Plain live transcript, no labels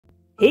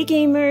Hey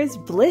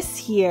gamers, Bliss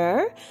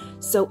here.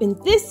 So in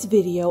this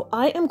video,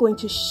 I am going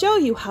to show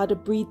you how to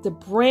breed the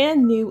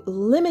brand new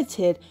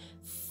limited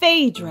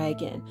Fae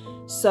Dragon.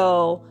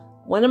 So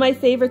one of my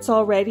favorites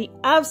already,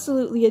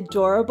 absolutely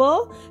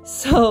adorable.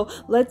 So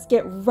let's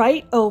get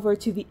right over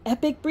to the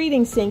Epic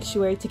Breeding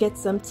Sanctuary to get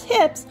some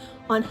tips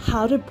on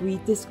how to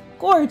breed this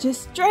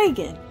gorgeous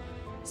dragon.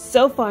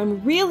 So far,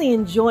 I'm really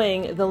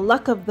enjoying the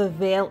Luck of the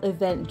Vale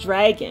event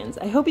dragons.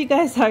 I hope you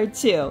guys are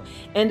too.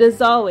 And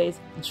as always,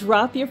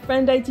 drop your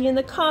friend ID in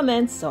the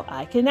comments so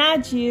I can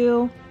add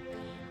you.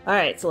 All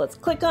right, so let's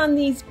click on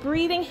these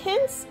breeding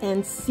hints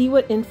and see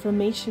what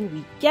information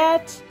we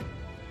get.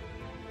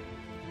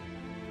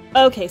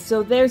 Okay,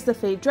 so there's the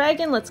Fae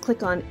Dragon. Let's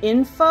click on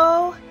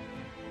info.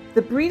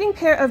 The breeding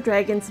pair of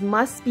dragons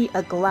must be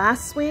a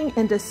glasswing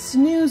and a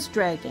snooze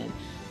dragon.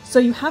 So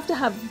you have to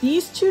have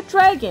these two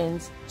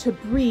dragons to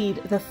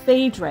breed the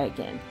Fae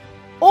Dragon.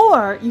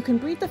 Or you can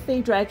breed the Fae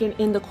Dragon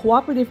in the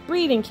cooperative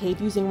breeding cave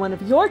using one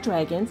of your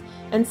dragons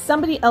and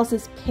somebody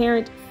else's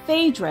parent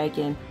Fae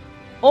Dragon.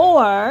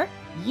 Or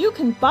you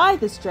can buy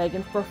this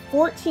dragon for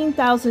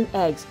 14,000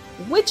 eggs,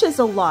 which is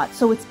a lot.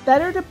 So it's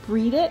better to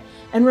breed it.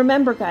 And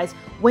remember guys,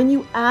 when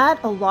you add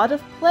a lot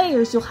of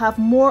players, you'll have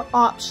more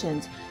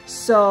options.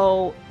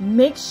 So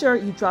make sure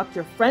you drop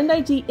your friend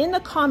ID in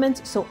the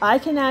comments so I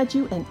can add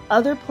you and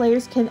other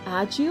players can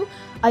add you.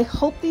 I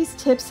hope these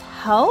tips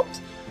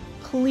helped.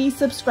 Please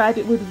subscribe.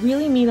 It would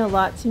really mean a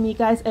lot to me,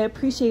 guys. I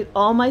appreciate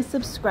all my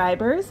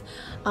subscribers.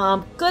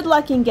 Good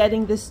luck in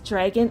getting this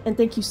dragon, and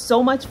thank you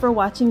so much for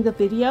watching the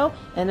video.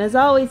 And as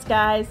always,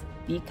 guys,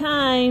 be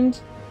kind.